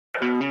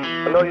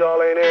I know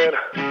y'all ain't in.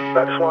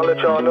 I just want to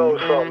let y'all know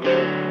something,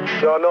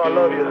 man. Y'all know I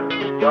love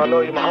you. Y'all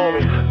know you my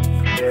homies.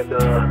 And,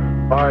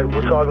 alright,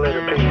 we'll talk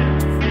later. Peace.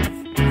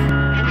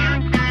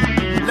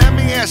 Let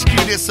me ask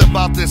you this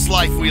about this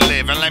life we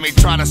live, and let me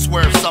try to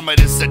swerve some of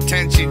this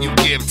attention you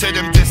give to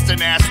them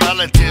distant ass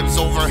relatives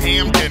over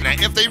ham dinner.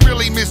 If they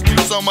really missed you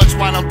so much,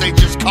 why don't they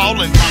just call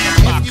and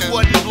if you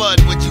wasn't blood,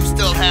 would you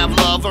still have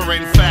love? Or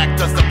in fact,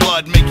 does the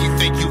blood make you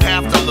think you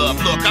have to love?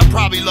 Look, I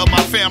probably love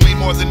my family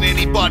more than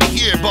anybody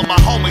here, but my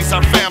homies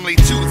are family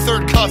too.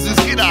 Third cousins,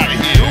 get out of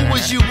here. Who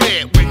was you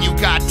with when you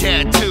got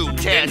tattooed?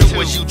 And who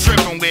was you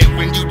tripping with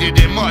when you did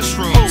them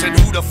mushrooms? And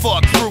who the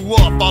fuck threw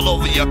up all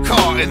over your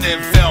car and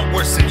then felt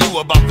worse than you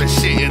about the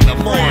shit in the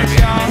morning?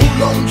 Who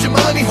loaned your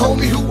money,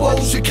 homie? Who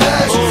owes you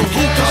cash? Who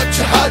taught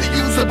you how to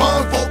use a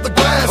barn for the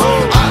grass? I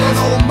don't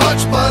know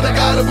much, but I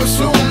gotta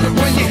assume that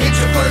when you hit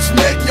your first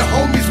net, your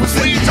homies was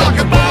in. What you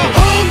talking about?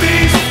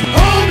 Homies,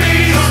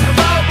 homies. Talk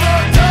about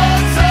blood,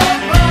 dogs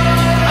of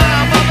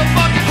blood.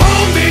 Motherfucking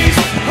homies,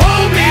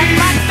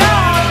 homies.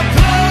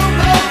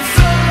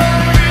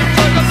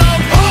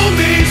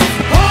 Homies,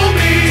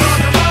 homies.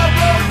 Talk about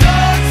blood,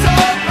 dogs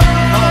of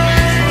blood.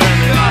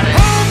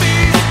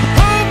 Homies,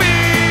 homies.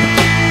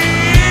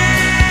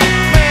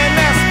 Man,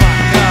 that's my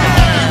God.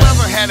 Have you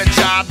ever had a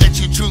job that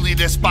you truly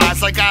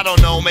despise? Like, I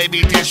don't know,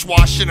 maybe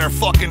dishwashing or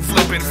fucking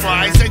flipping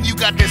fries. And you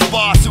got this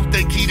boss who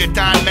think he the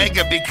Don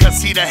Mega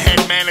because he the head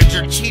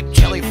manager, cheap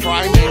Chilli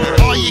fry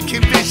maker. All you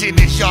can vision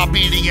is y'all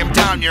beating him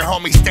down, your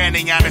homie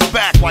standing on his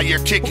back while you're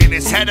kicking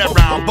his head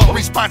around. But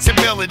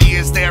responsibility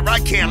is there, I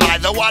can't lie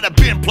though. I'd have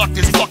been plucked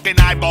his fucking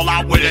eyeball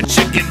out with a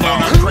chicken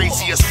bone. I'm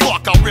crazy as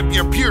fuck, I'll rip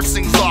your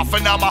piercings off.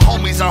 And now my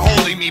homies are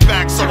holding me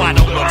back so I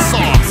don't look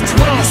soft.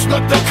 When you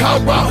snuck the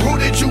car out, who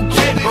did you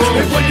get it?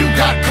 And when you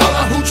got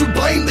color, who'd you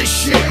blame this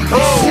shit?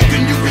 Who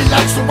can you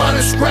relax around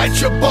and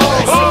scratch your balls?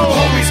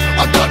 Homies,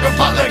 I'm talking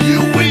about like you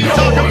and yours.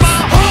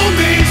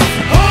 Homies,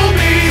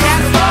 homies.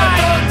 Talk about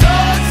the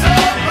dogs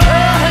of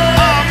blood.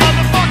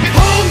 Motherfucking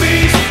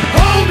homies,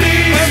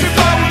 homies.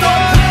 Everybody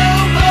loves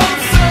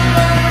us.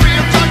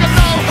 I'm talking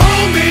about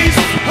homies,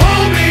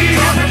 homies.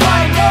 Talk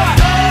about the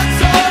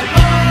dogs of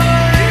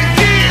blood.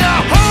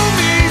 Yeah,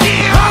 homies,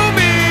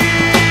 homies.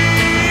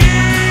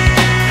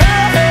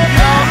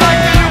 Y'all like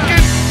that you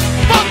can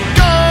fuck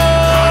up.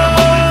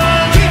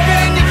 Keep it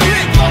in your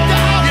clip, fuck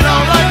up. You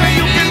don't like that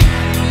you can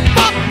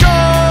fuck up.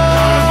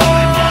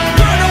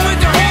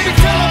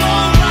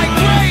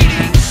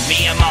 Me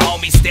and my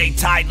homies stay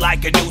tight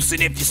like a noose,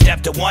 and if you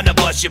step to one of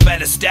us, you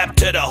better step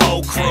to the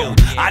whole crew.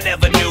 I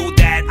never knew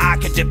that I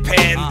could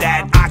depend,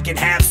 that I can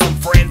have some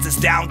friends that's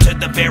down to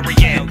the very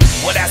end.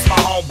 Well, that's my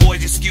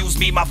homeboys, excuse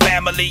me, my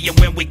family. And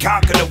when we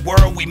conquer the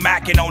world, we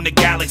macking on the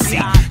galaxy.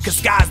 Cause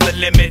sky's the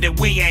limit and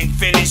we ain't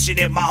finished. And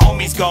if my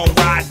homies gon'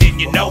 ride, then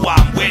you know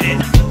I'm with it.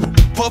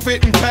 Puff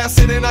it and pass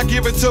it and I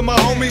give it to my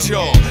homies,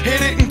 y'all.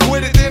 Hit it and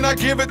quit it, then I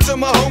give it to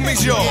my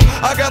homies, y'all.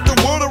 I got the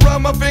world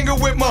around my finger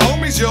with my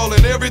homies, y'all.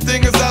 And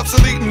everything is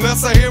obsolete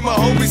unless I hear my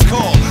homies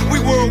call. We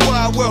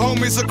worldwide, we're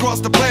homies across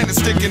the planet,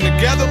 sticking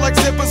together like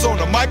zippers on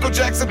a Michael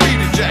Jackson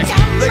Peter Jackson.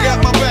 They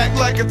got my back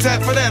like a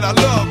tat, for that I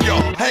love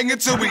y'all. Hanging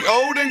till we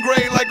old and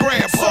gray like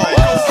grandpa.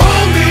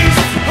 Homies,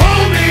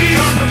 homies.